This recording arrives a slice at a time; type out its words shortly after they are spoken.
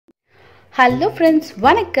Hello friends,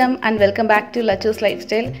 வணக்கம் and welcome back to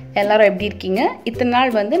Lachuslifestyle. எல்லாரும் எப்படி இருக்கீங்க? இத்தனை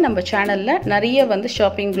நாள் நம்ம சேனல்ல நிறைய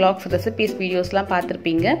ஷாப்பிங் vlogs, recipes, வீடியோஸ்லாம்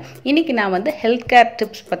பார்த்திருப்பீங்க. இன்னைக்கு நான் health care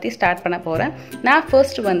tips பத்தி ஸ்டார்ட் பண்ண போறேன். நான்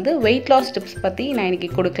first weight loss tips பத்தி நான் இன்னைக்கு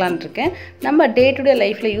கொடுக்கலாம்னு இருக்கேன். நம்ம டே டு டே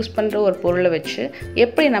லைஃப்ல யூஸ் பண்ற ஒரு பொருளை வச்சு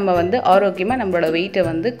எப்படி நம்ம ஆரோக்கியமா நம்மளோட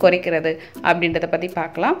வெயிட்டை குறைக்கிறது அப்படின்றத பத்தி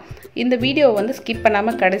பார்க்கலாம். இந்த வீடியோவை ஸ்கிப்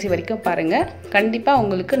பண்ணாம கடைசி வரைக்கும் பாருங்க. கண்டிப்பா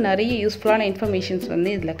உங்களுக்கு நிறைய யூஸ்ஃபுல்லான இன்ஃபர்மேஷன்ஸ்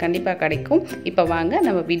இதுல கண்டிப்பா கிடைக்கும். இப்போ வாங்க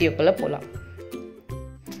நம்ம வீடியோக்குள்ள போலாம்.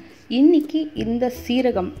 இன்னைக்கு இந்த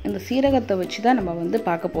சீரகத்தை வச்சு தான் நம்ம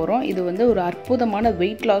பார்க்க போறோம். இது ஒரு அற்புதமான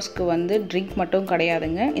வெயிட் லாஸ்க்கு ட்ரிங்க் மட்டும்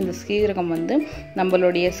கிடையாதுங்க. இந்த சீரகம்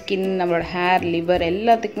நம்மளுடைய ஸ்கின், நம்மளோட ஹேர், லிவர்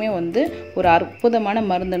எல்லாத்துக்குமே ஒரு அற்புதமான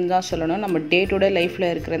மருந்துன்னு தான் சொல்லணும். நம்ம டே டு டே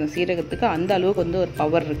லைஃப்ல இருக்கிற இந்த சீரகத்துக்கு அந்த அளவுக்கு ஒரு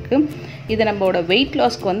பவர் இருக்கு. இது நம்மளோட வெயிட்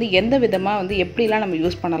லாஸ்க்கு எந்த விதமா எப்படிலாம் நம்ம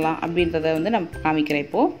யூஸ் பண்ணலாம் அப்படின்றத நான் காமிக்கிறேன்.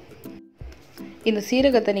 இப்போ இந்த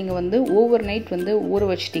சீரகத்தை நீங்கள் ஓவர் நைட்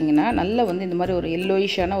ஊற வச்சிட்டிங்கன்னா நல்லா இந்த மாதிரி ஒரு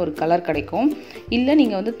எல்லோயிஷான ஒரு கலர் கிடைக்கும். இல்லை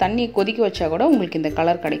நீங்கள் தண்ணியை கொதிக்க வச்சா கூட உங்களுக்கு இந்த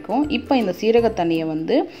கலர் கிடைக்கும். இப்போ இந்த சீரக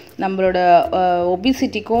தண்ணியை நம்மளோட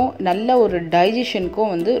ஒபிசிட்டிக்கும் நல்ல ஒரு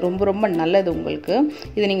டைஜஷனுக்கும் ரொம்ப ரொம்ப நல்லது உங்களுக்கு.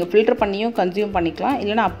 இதை நீங்கள் ஃபில்டர் பண்ணியும் கன்சியூம் பண்ணிக்கலாம்.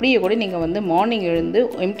 இல்லைனா அப்படியே கூட நீங்கள் மார்னிங்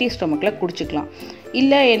எழுந்து எம்டி ஸ்டொமக்கில் குடிச்சிக்கலாம்.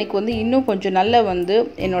 இல்லை எனக்கு இன்னும் கொஞ்சம் நல்ல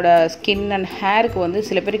என்னோட ஸ்கின் அண்ட் ஹேருக்கு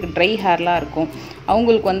சில பேருக்கு ட்ரை ஹேர்லாம் இருக்கும்.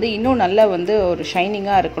 அவங்களுக்கு இன்னும் நல்லா ஒரு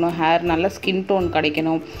ஷைனிங்காக இருக்கணும், ஹேர் நல்ல ஸ்கின் டோன்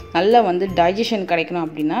கிடைக்கணும், நல்லா டைஜஷன் கிடைக்கணும்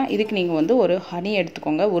அப்படின்னா இதுக்கு நீங்கள் ஒரு ஹனி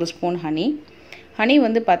எடுத்துக்கோங்க. ஒரு ஸ்பூன் ஹனி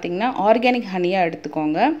பார்த்திங்கன்னா ஆர்கானிக் ஹனியாக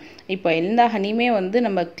எடுத்துக்கோங்க. இப்போ எந்த ஹனியுமே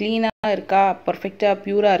நம்ம க்ளீனாக இருக்கா, பர்ஃபெக்டாக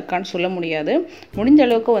ப்யூராக இருக்கான்னு சொல்ல முடியாது. முடிஞ்ச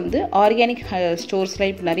அளவுக்கு ஆர்கானிக் ஸ்டோர்ஸில்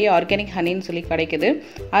இப்போ நிறைய ஆர்கானிக் ஹனின்னு சொல்லி கிடைக்குது.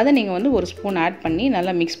 அதை நீங்கள் ஒரு ஸ்பூன் ஆட் பண்ணி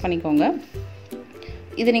நல்லா மிக்ஸ் பண்ணிக்கோங்க.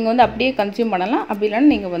 இதை நீங்கள் அப்படியே கன்சியூம் பண்ணலாம். அப்படி இல்லைன்னா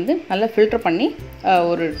நீங்கள் நல்லா ஃபில்டர் பண்ணி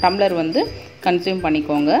ஒரு டம்ளர் கன்சியூம்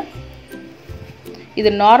பண்ணிக்கோங்க.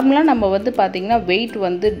 இது நார்மலாக நம்ம பார்த்திங்கன்னா வெயிட்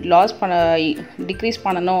லாஸ் டிக்ரீஸ்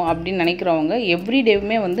பண்ணணும் அப்படின்னு நினைக்கிறவங்க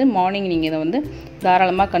எவ்ரிடேவுமே மார்னிங் நீங்கள் இதை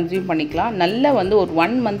தாராளமாக கன்சியூம் பண்ணிக்கலாம். நல்ல ஒரு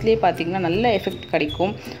 1 மந்த்லேயே பார்த்திங்கன்னா நல்ல எஃபெக்ட்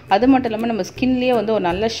கிடைக்கும். அது மட்டும் இல்லாமல் நம்ம ஸ்கின்லேயே ஒரு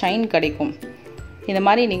நல்ல ஷைன் கிடைக்கும். இந்த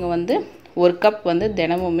மாதிரி நீங்கள் ஒரு கப்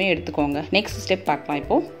தினமுமே எடுத்துக்கோங்க. நெக்ஸ்ட் ஸ்டெப்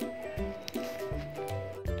பார்க்கலாம்.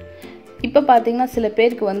 இப்போ பார்த்தீங்கன்னா சில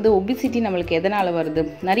பேருக்கு ஒபிசிட்டி நம்மளுக்கு எதனால் வருது?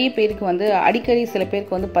 நிறைய பேருக்கு அடிக்கடி சில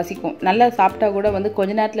பேருக்கு பசிக்கும். நல்லா சாப்பிட்டா கூட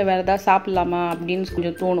கொஞ்ச நேரத்தில் வேறு ஏதாவது சாப்பிட்லாமா அப்படின்னு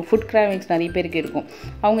கொஞ்சம் தோணும். ஃபுட் கிராவிங்ஸ் நிறைய பேருக்கு இருக்கும்.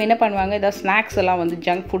 அவங்க என்ன பண்ணுவாங்க, ஏதாவது ஸ்நாக்ஸ் எல்லாம்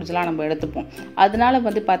ஜங்க் ஃபுட்ஸ்லாம் நம்ம எடுத்துப்போம். அதனால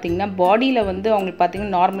பார்த்தீங்கன்னா பாடியில் அவங்களுக்கு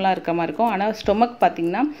பார்த்தீங்கன்னா நார்மலாக இருக்கிற மாதிரி இருக்கும். ஆனால் ஸ்டொமக்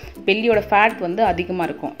பார்த்தீங்கன்னா பெல்லியோட ஃபேட் அதிகமாக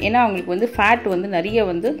இருக்கும். ஏன்னா அவங்களுக்கு ஃபேட் நிறைய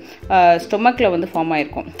ஸ்டொமக்கில் ஃபார்ம்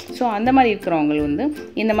ஆகிருக்கும். ஸோ அந்த மாதிரி இருக்கிறவங்க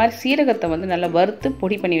இந்த மாதிரி சீரகத்தை நல்லா வறுத்து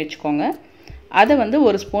பொடி பண்ணி வச்சுக்கோங்க. அதை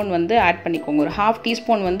ஒரு ஸ்பூன் ஆட் பண்ணிக்கோங்க. ஒரு 1/2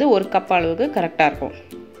 டீஸ்பூன் ஒரு கப் அளவுக்கு கரெக்டாக இருக்கும்.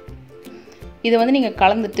 இதை நீங்கள்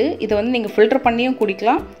கலந்துட்டு இதை நீங்கள் ஃபில்டர் பண்ணியும்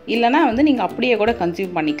குடிக்கலாம். இல்லைனா நீங்கள் அப்படியே கூட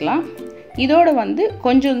கன்சியூம் பண்ணிக்கலாம். இதோட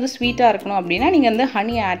கொஞ்சம் ஸ்வீட்டாக இருக்கணும் அப்படின்னா நீங்கள்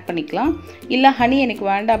ஹனியை ஆட் பண்ணிக்கலாம். இல்லை ஹனி எனக்கு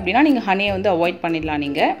வேண்டாம் அப்படின்னா நீங்கள் ஹனியை அவாய்ட் பண்ணிடலாம்.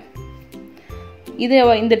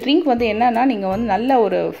 நீங்கள் இந்த ட்ரிங்க் என்னன்னா நீங்கள் நல்ல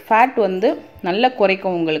ஒரு ஃபேட் நல்லா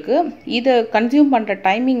குறைக்கும் உங்களுக்கு. இதை கன்சியூம் பண்ணுற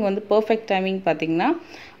டைமிங் பர்ஃபெக்ட் டைமிங் பார்த்தீங்கன்னா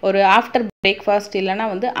ஒரு ஆஃப்டர் பிரேக்ஃபாஸ்ட்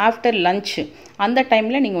இல்லைனா ஆஃப்டர் லஞ்ச் அந்த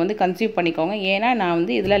டைமில் நீங்கள் கன்சியூம் பண்ணிக்கோங்க. ஏன்னா நான்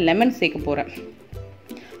இதில் லெமன் சேர்க்க போகிறேன்.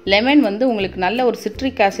 லெமன் உங்களுக்கு நல்ல ஒரு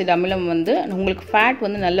சிட்ரிக் ஆசிட் அமிலம் உங்களுக்கு ஃபேட்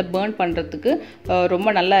நல்லா பேர்ன் பண்ணுறதுக்கு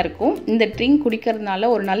ரொம்ப நல்லா இருக்கும். இந்த ட்ரிங்க் குடிக்கிறதுனால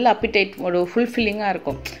ஒரு நல்ல அப்பிடைட், ஒரு ஃபுல்ஃபில்லிங்காக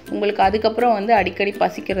இருக்கும் உங்களுக்கு. அதுக்கப்புறம் அடிக்கடி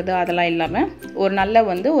பசிக்கிறது அதெல்லாம் இல்லாமல் ஒரு நல்ல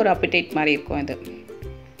ஒரு அப்பிடைட் மாதிரி இருக்கும் இது.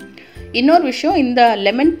 இன்னொரு விஷயம், இந்த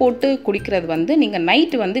லெமன் போட்டு குடிக்கிறது நீங்கள்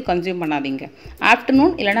நைட்டு கன்சியூம் பண்ணாதீங்க.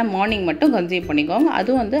 ஆஃப்டர்நூன் இல்லைனா மார்னிங் மட்டும் கன்சியூம் பண்ணிக்கோங்க.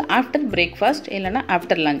 அதுவும் ஆஃப்டர் பிரேக்ஃபாஸ்ட் இல்லைனா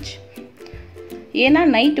ஆஃப்டர் லஞ்ச். ஏன்னா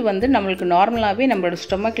நைட்டு நம்மளுக்கு நார்மலாகவே நம்மளோட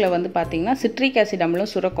ஸ்டொமக்கில் பார்த்திங்கன்னா சிட்ரிக் ஆசிட் அமிலம்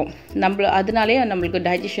சுரக்கும். அதனாலே நம்மளுக்கு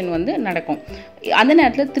டைஜஷன் நடக்கும். அந்த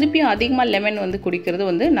நேரத்தில் திருப்பியும் அதிகமாக லெமன்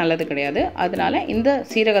குடிக்கிறது நல்லது கிடையாது. அதனால் இந்த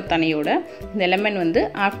சீரகத்தண்ணியோட இந்த லெமன்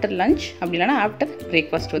ஆஃப்டர் லஞ்ச் அப்படி இல்லைனா ஆஃப்டர்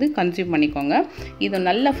பிரேக்ஃபாஸ்ட் கன்சியூம் பண்ணிக்கோங்க. இது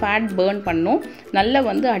நல்ல ஃபேட் பேர்ன் பண்ணும்.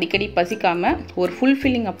 நல்லா அடிக்கடி பசிக்காமல் ஒரு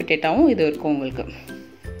ஃபுல்ஃபில்லிங் அப்பிடேட்டாகவும் இது இருக்கும் உங்களுக்கு.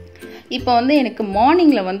 இப்போ எனக்கு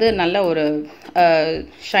மார்னிங்கில் நல்ல ஒரு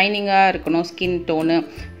ஷைனிங்காக இருக்கணும் ஸ்கின் டோனு.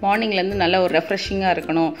 மார்னிங்லேருந்து நல்ல ஒரு ரெஃப்ரெஷிங்காக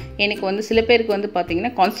இருக்கணும். எனக்கு சில பேருக்கு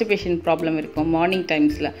பார்த்திங்கன்னா கான்ஸ்டிபேஷன் ப்ராப்ளம் இருக்கும் மார்னிங்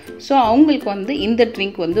டைம்ஸில். ஸோ அவங்களுக்கு இந்த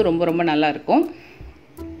ட்ரிங்க் ரொம்ப ரொம்ப நல்லாயிருக்கும்.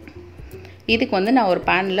 இதுக்கு நான் ஒரு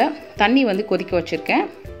பேனில் தண்ணி கொதிக்க வச்சுருக்கேன்.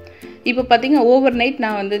 இப்போ பார்த்திங்கன்னா ஓவர் நைட்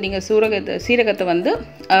நான் நீங்கள் சீரகத்தை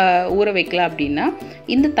ஊற வைக்கல அப்படின்னா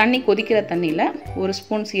இந்த தண்ணி கொதிக்கிற தண்ணியில் ஒரு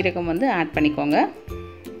ஸ்பூன் சீரகம் ஆட் பண்ணிக்கோங்க.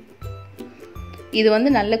 இது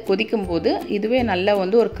நல்லா கொதிக்கும் போது இதுவே நல்ல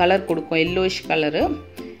ஒரு கலர் கொடுக்கும், எல்லோயிஷ் கலரு.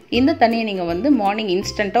 இந்த தண்ணியை நீங்கள் வந்து மார்னிங்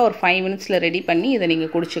இன்ஸ்டண்ட்டாக ஒரு 5 மினிட்ஸில் ரெடி பண்ணி இதை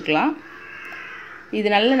நீங்கள் குடிச்சிக்கலாம். இது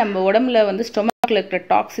நல்ல நம்ம உடம்புல வந்து ஸ்டொமக்கில் இருக்கிற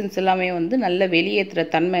டாக்ஸின்ஸ் எல்லாமே வந்து நல்ல வெளியேற்றுற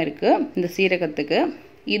தன்மை இருக்குது இந்த சீரகத்துக்கு.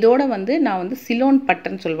 இதோட வந்து நான் வந்து சிலோன்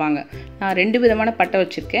பட்டைன்னு சொல்லுவாங்க. நான் 2 விதமான பட்டை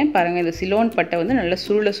வச்சுருக்கேன் பாருங்கள். இந்த சிலோன் பட்டை வந்து நல்ல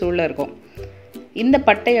சுருள இருக்கும். இந்த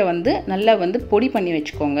பட்டையை வந்து நல்லா வந்து பொடி பண்ணி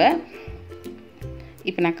வச்சுக்கோங்க.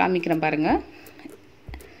 இப்போ நான் காமிக்கிறேன் பாருங்கள்.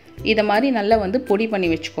 இதை மாதிரி நல்லா வந்து பொடி பண்ணி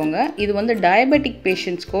வச்சுக்கோங்க. இது வந்து டயபெட்டிக்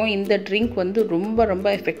பேஷண்ட்ஸ்க்கும் இந்த ட்ரிங்க் வந்து ரொம்ப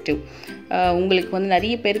எஃபெக்டிவ். உங்களுக்கு வந்து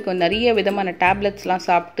நிறைய பேருக்கு நிறைய விதமான டேப்லெட்ஸ்லாம்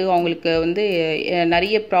சாப்பிட்டு அவங்களுக்கு வந்து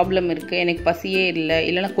நிறைய ப்ராப்ளம் இருக்குது, எனக்கு பசியே இல்லை,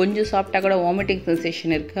 இல்லைனா கொஞ்சம் சாப்பிட்டா கூட வாமிட்டிங்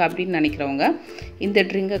சென்சேஷன் இருக்குது அப்படின்னு நினைக்கிறவங்க இந்த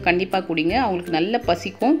ட்ரிங்கை கண்டிப்பாக குடிங்க. அவங்களுக்கு நல்ல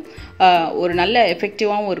பசிக்கும், ஒரு நல்ல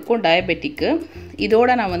எஃபெக்டிவாகவும் இருக்கும் டயபெட்டிக்கு. இதோட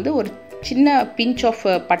நான் வந்து ஒரு சின்ன பிஞ்ச் ஆஃப்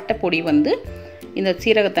பட்டை பொடி வந்து இந்த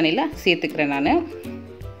சீரக தண்ணியில் சேர்த்துக்கிறேன் நான்.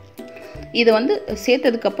 இதை வந்து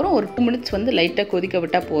சேர்த்ததுக்கப்புறம் ஒரு 2 மினிட்ஸ் வந்து லைட்டாக கொதிக்க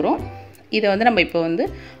விட்டால் போகிறோம். இதை வந்து நம்ம இப்போ வந்து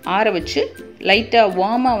ஆற வச்சு லைட்டாக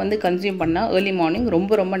வார்மாக வந்து கன்சியூம் பண்ணால் ஏர்லி மார்னிங்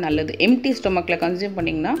ரொம்ப நல்லது. எம்டி ஸ்டொமக்கில் கன்சியூம்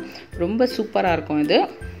பண்ணிங்கன்னா ரொம்ப சூப்பராக இருக்கும். இது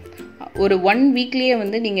ஒரு 1 வீக்லேயே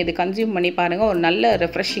வந்து நீங்கள் இது கன்சியூம் பண்ணி பாருங்கள். ஒரு நல்ல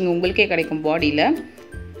ரெஃப்ரெஷிங் உங்களுக்கே கிடைக்கும் பாடியில்.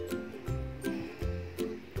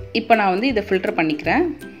 இப்போ நான் வந்து இதை ஃபில்டர் பண்ணிக்கிறேன்.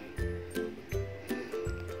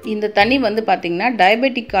 இந்த தண்ணி வந்து பார்த்திங்கன்னா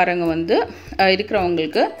டயபெட்டிக்காரங்க வந்து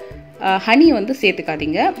இருக்கிறவங்களுக்கு ஹனியை வந்து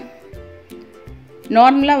சேர்த்துக்காதீங்க.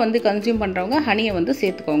 நார்மலாக வந்து கன்சியூம் பண்ணுறவங்க ஹனியை வந்து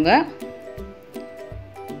சேர்த்துக்கோங்க.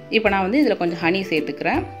 இப்போ நான் வந்து இதில் கொஞ்சம் ஹனி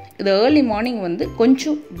சேர்த்துக்கிறேன். இது ஏர்லி மார்னிங் வந்து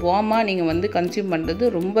கொஞ்சம் வார்மாக நீங்கள் வந்து கன்சியூம் பண்ணுறது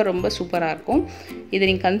ரொம்ப சூப்பராக இருக்கும். இதை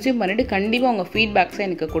நீங்கள் கன்சியூம் பண்ணிவிட்டு கண்டிப்பாக உங்கள் ஃபீட்பேக்ஸை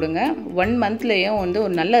எனக்கு கொடுங்க. 1 மந்த்லேயும் வந்து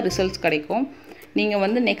ஒரு நல்ல ரிசல்ட்ஸ் கிடைக்கும். நீங்கள்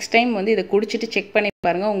வந்து நெக்ஸ்ட் டைம் வந்து இதை குடிச்சிட்டு செக் பண்ணி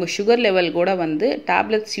பாருங்கள். உங்கள் சுகர் லெவல் கூட வந்து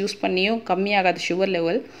டேப்லெட்ஸ் யூஸ் பண்ணியும் கம்மியாகாத சுகர்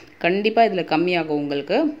லெவல் கண்டிப்பாக இதில் கம்மியாகும்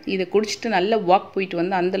உங்களுக்கு. இதை குடிச்சிட்டு நல்ல வாக் போயிட்டு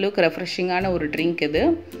வந்து அந்தளவுக்கு ரெஃப்ரெஷிங்கான ஒரு ட்ரிங்க் இது.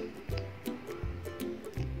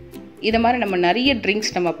 இதை மாதிரி நம்ம நிறைய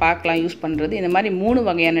ட்ரிங்க்ஸ் நம்ம பார்க்கலாம் யூஸ் பண்ணுறது. இந்த மாதிரி 3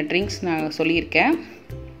 வகையான ட்ரிங்க்ஸ் நான் சொல்லியிருக்கேன்.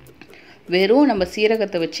 வெறும் நம்ம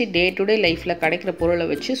சீரகத்தை வச்சு டே டு டே லைஃப்பில் கிடைக்கிற பொருளை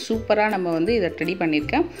வச்சு சூப்பராக நம்ம வந்து இதை ரெடி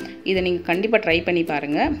பண்ணியிருக்கேன். இதை நீங்கள் கண்டிப்பாக ட்ரை பண்ணி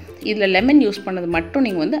பாருங்கள். இதில் லெமன் யூஸ் பண்ணது மட்டும்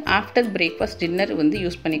நீங்கள் வந்து ஆஃப்டர் பிரேக்ஃபாஸ்ட் டின்னர் வந்து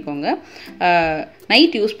யூஸ் பண்ணிக்கோங்க.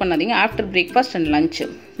 நைட் யூஸ் பண்ணாதீங்க, ஆஃப்டர் பிரேக்ஃபாஸ்ட் அண்ட் லஞ்சு.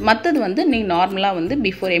 மற்றது வந்து நீங்கள் நார்மலாக வந்து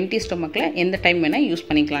பிஃபோர் எம்டி ஸ்டொமக்கில் எந்த டைம் வேணால் யூஸ்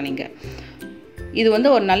பண்ணிக்கலாம் நீங்கள். இது வந்து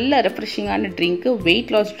ஒரு நல்ல ரெஃப்ரெஷிங்கான ட்ரிங்க்கு,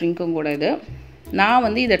 வெயிட் லாஸ் ட்ரிங்க்கும் கூட இது. நான்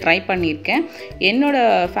வந்து இதை ட்ரை பண்ணியிருக்கேன்.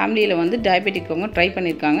 என்னோடய ஃபேமிலியில் வந்து டயபெட்டிக்கவங்க ட்ரை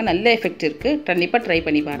பண்ணியிருக்காங்க. நல்ல எஃபெக்ட் இருக்குது. கண்டிப்பாக ட்ரை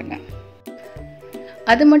பண்ணி பாருங்கள்.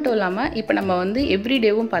 அது மட்டும் இல்லாமல் இப்போ நம்ம வந்து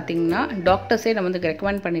எவ்ரிடேவும் பார்த்திங்கன்னா டாக்டர்ஸே நம்ம வந்து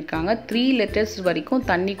ரெக்கமெண்ட் பண்ணியிருக்காங்க 3 லிட்டர்ஸ் வரைக்கும்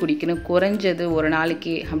தண்ணி குடிக்கணும் குறைஞ்சது ஒரு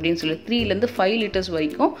நாளைக்கு அப்படின்னு சொல்லி 3லேருந்து 5 லிட்டர்ஸ்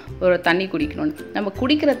வரைக்கும் ஒரு தண்ணி குடிக்கணும். நம்ம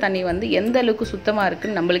குடிக்கிற தண்ணி வந்து எந்த அளவுக்கு சுத்தமாக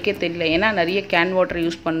இருக்குதுன்னு நம்மளுக்கே தெரியல. ஏன்னா நிறைய கேன் வாட்டர்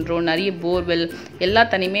யூஸ் பண்ணுறோம், நிறைய போர்வெல் எல்லா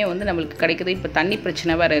தண்ணியுமே வந்து நம்மளுக்கு கிடைக்குது. இப்போ தண்ணி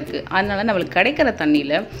பிரச்சனை வேறு இருக்குது. அதனால நம்மளுக்கு கிடைக்கிற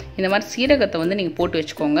தண்ணியில் இந்த மாதிரி சீரகத்தை வந்து நீங்கள் போட்டு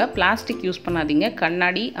வச்சுக்கோங்க. பிளாஸ்டிக் யூஸ் பண்ணாதீங்க.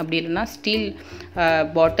 கண்ணாடி அப்படி இல்லைன்னா ஸ்டீல்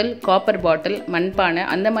பாட்டில், காப்பர் பாட்டில், மண்பானை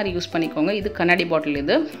அந்த மாதிரி யூஸ் பண்ணிக்கோங்க. இது கண்ணாடி பாட்டில்.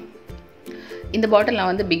 இந்த பாட்டில்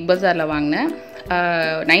நான் வந்து பிக் பஜாரில் வாங்கினேன்.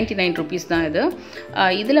 99 ருபீஸ் தான் இது.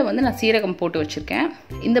 இதில் வந்து நான் சீரகம் போட்டு வச்சுருக்கேன்.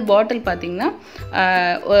 இந்த பாட்டில் பார்த்திங்கன்னா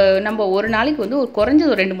நம்ம ஒரு நாளைக்கு வந்து ஒரு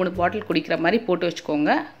குறைஞ்சது ஒரு 2-3 பாட்டில் குடிக்கிற மாதிரி போட்டு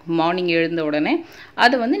வச்சுக்கோங்க. மார்னிங் எழுந்த உடனே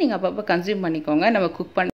அதை வந்து நீங்கள் அப்பப்போ கன்சியூம் பண்ணிக்கோங்க. நம்ம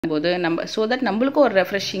குக் பண்ணும்போது நம்ம ஸோ தட் நம்மளுக்கும் ஒரு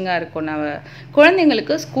ரெஃப்ரெஷிங்காக இருக்கும். நம்ம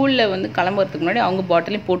குழந்தைங்களுக்கு ஸ்கூலில் வந்து கிளம்புறதுக்கு முன்னாடி அவங்க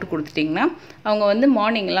பாட்டிலையும் போட்டு கொடுத்துட்டிங்கன்னா அவங்க வந்து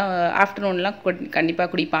மார்னிங்லாம் ஆஃப்டர்நூன்லாம் கண்டிப்பாக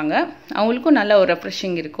குடிப்பாங்க. அவங்களுக்கும் நல்ல ஒரு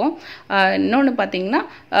ரெஃப்ரெஷிங் இருக்கும். இன்னொன்று பார்த்திங்கன்னா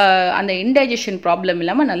அந்த இன்டைஜஷன் ப்ராப்ளம்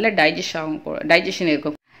இல்லாமல் நல்ல டைஜஷன்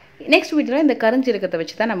இருக்கும். நெக்ஸ்ட் வீடியோவில் இந்த கருஞ்சீரகத்தை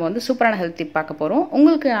வச்சு தான் நம்ம வந்து சூப்பரான ஹெல்த் டிப் பார்க்க போகிறோம்.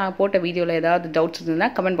 உங்களுக்கு நான் போட்ட வீடியோவில் ஏதாவது டவுட்ஸ்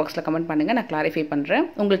இருந்தால் கமெண்ட் பாக்ஸில் கமெண்ட் பண்ணுங்கள், நான் கிளாரிஃபை பண்ணுறேன்.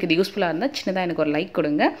 உங்களுக்கு இது யூஸ்ஃபுல்லாக இருந்தால் சின்னதாக எனக்கு ஒரு லைக்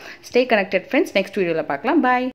கொடுங்க. Stay connected friends. நெக்ஸ்ட் வீடியோவில் பார்க்கலாம். பாய்.